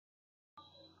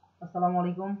আসসালামু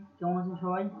আলাইকুম, কেমন আছেন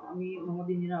সবাই? আমি মোহাম্মদ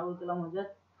ইঞ্জিনিয়ার আবুল কালাম আজাদ।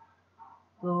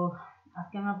 তো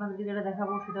আজকে আমি আপনাদেরকে যেটা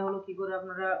দেখাবো সেটা হলো কি করে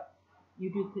আপনারা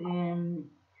ইউটিউব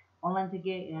অনলাইন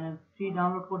থেকে ফ্রি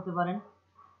ডাউনলোড করতে পারেন,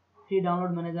 ফ্রি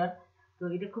ডাউনলোড ম্যানেজার। তো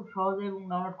এটা খুব সহজে এবং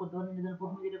ডাউনলোড করতে পারেন। এর জন্য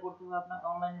প্রথমে যেটা করতে হবে, আপনাকে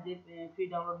অনলাইনে যে ফ্রি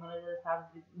ডাউনলোড ম্যানেজারে সার্চ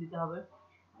দিতে হবে।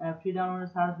 ফ্রি ডাউনলোডে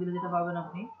সার্চ দিলে যেটা পাবেন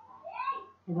আপনি,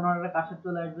 এই ধরনের একটা কার্সর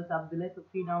চলে আসবে চাপ দিলে। তো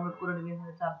ফ্রি ডাউনলোড করে নেবেন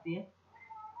এখানে চাপ দিয়ে,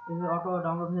 এভাবে অটো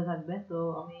ডাউনলোড হয়ে থাকবে। তো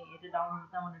আমি এটা ডাউনলোড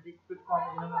হতে আমার নেট স্পিড কম,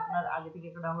 এজন্য আমি আপনার আগে থেকে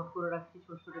একটা ডাউনলোড করে রাখছি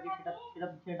ছোট্টটাকে,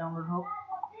 সেটা ডাউনলোড হোক।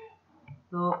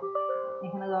 তো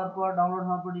এখানে যাওয়ার পর ডাউনলোড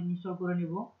হওয়ার পর ইনস্টল করে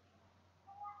নিব।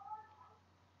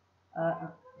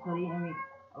 সরি, আমি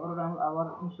আবার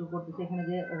ইনস্টল করতেছি। এখানে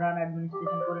যে রান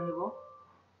অ্যাডমিনিস্ট্রেশন করে নিব,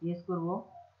 ইয়েস করব।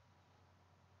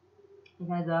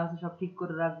 এখানে যা আছে সব ঠিক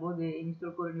করে রাখবো, যে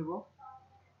ইনস্টল করে নিব।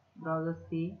 ব্রাউজার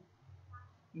সি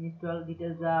ইনস্টল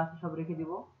ডিটেইলস যা আছে সব রেখে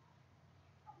দিব,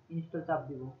 ইনস্টল চাপ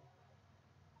দিব।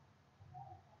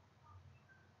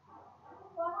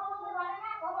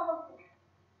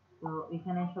 তো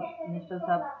এখানে সব ইনস্টল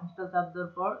চাপ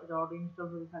দেওয়ার পর এটা অটো ইনস্টল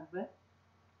হতে থাকবে।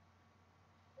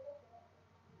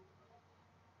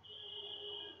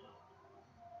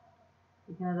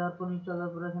 এখানে যাওয়ার পর ইনস্টল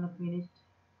দেওয়ার পর এখানে ফিনিশড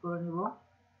করে নিব।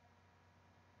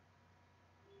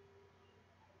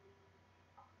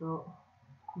 তো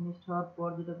ফিনিশড হওয়ার পর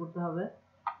যেটা করতে হবে,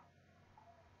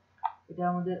 এটা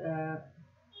আমাদের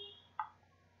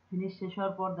ফিনিশ শেষ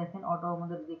হওয়ার পর দেখেন অটো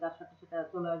আমাদের যে কাজটা সেটা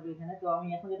চলে আসবে এখানে। তো আমি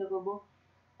এখন যেটা করব,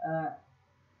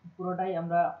 পুরোটাই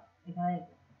আমরা এখানে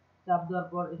চাপ দেওয়ার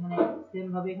পর এখানে সেম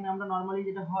ভাবে এখানে আমরা নরমালি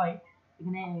যেটা হয়,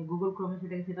 এখানে গুগল ক্রোমে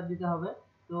সেটাকে সেটআপ দিতে হবে।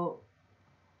 তো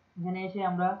এখানে এসে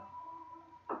আমরা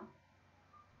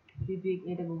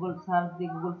এটা গুগল সার্চ দিয়ে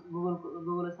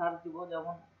গুগলে সার্চ দিব,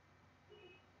 যেমন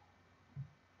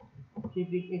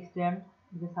ফ্রিপিক এক্সটেন্ড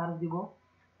যে সার্চ দিব।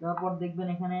 দেওয়ার পর দেখবেন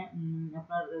এখানে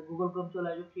আপনার গুগল ক্রোম চলে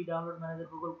আসবে, free download manager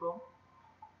Google Chrome.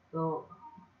 তো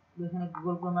এখানে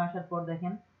গুগল ক্রোমে আসার পর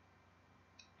দেখেন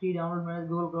free download manager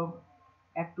Google Chrome,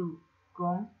 add to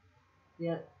Chrome,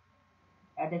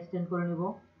 add extend করে নিব।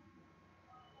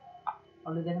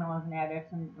 অলরেডি দেখেন আমার এখানে অ্যাড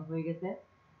এক্সটেন্ড হয়ে গেছে।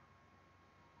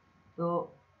 তো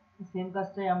সেম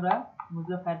কাজটাই আমরা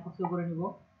মোজিলা ফায়ারফক্সেও করে নিব।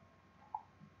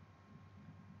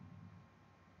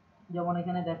 যেমন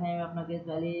এখানে দেখাই আমি আপনাকে,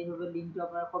 চাইলে এইভাবে লিঙ্কটা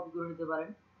আপনারা কপি করে নিতে পারেন।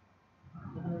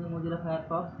 এখানে যে মোজিলা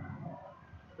ফায়ারফক্স,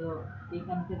 তো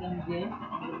এইখান থেকে আমি যে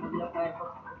মোজিলা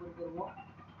ফায়ারফক্স ওপেন করব,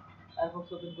 ফায়ারফক্স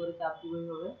ওপেন করে চাপ দিব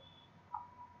এইভাবে।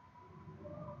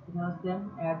 এখানে হচ্ছে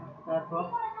অ্যাড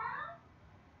ফায়ারফক্স,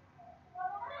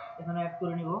 এখানে অ্যাড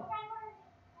করে নিব,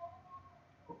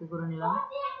 ওকে করে নিলাম।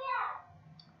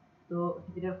 তো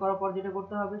এটা করার পর যেটা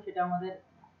করতে হবে সেটা আমাদের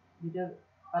দুইটা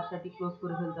কাজটাকে ক্লোজ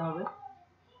করে ফেলতে হবে।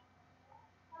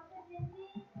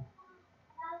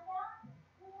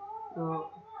 তো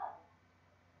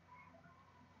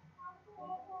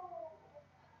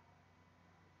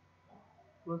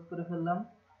ক্লোজ করে ফেললাম,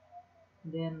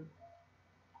 দেন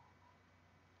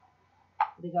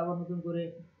এটাকে আবার নতুন করে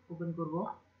ওপেন করব,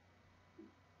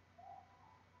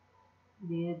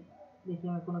 দিয়ে দেখি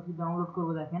আমি কোনো কিছু ডাউনলোড করব।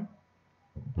 দেখেন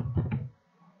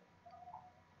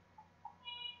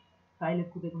ফাইল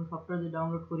খুঁজে কোনো সফটওয়্যার যদি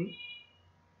ডাউনলোড করি,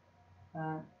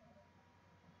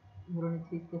 ধরে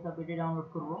নিচ্ছি স্কেচআপ, এটা ডাউনলোড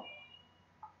করব।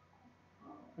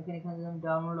 এখানে যদি আমি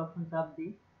ডাউনলোড অপশন চাপ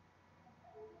দিই,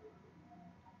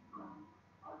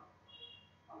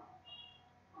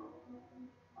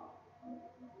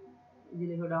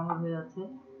 ইজিলি ডাউনলোড হয়ে যাচ্ছে।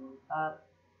 আর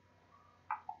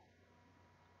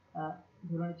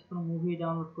ধরে নিচ্ছি কোনো মুভি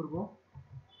ডাউনলোড করব,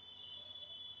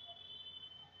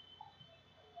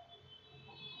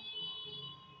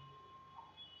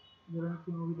 ধরে নিচ্ছি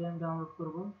মুভিটা আমি ডাউনলোড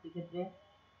করব। সেক্ষেত্রে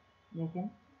দেখেন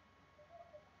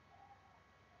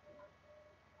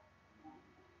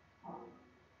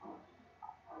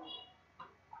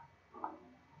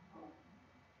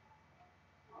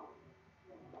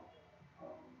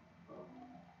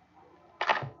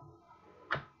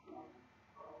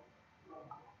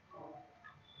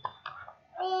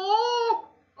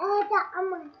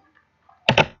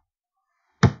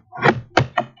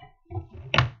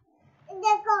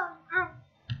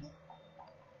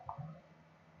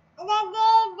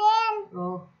তো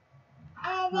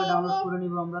ডাউনলোড করে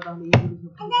নিব আমরা, তাহলে ইজিলি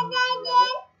সব কিছু ডাউনলোড হয়ে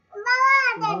যাবে। ভালো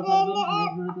থাকবেন,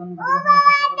 নেক্সট ভিডিওতে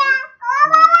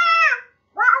অন্য কিছু দেখানোর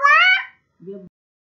চেষ্টা করব।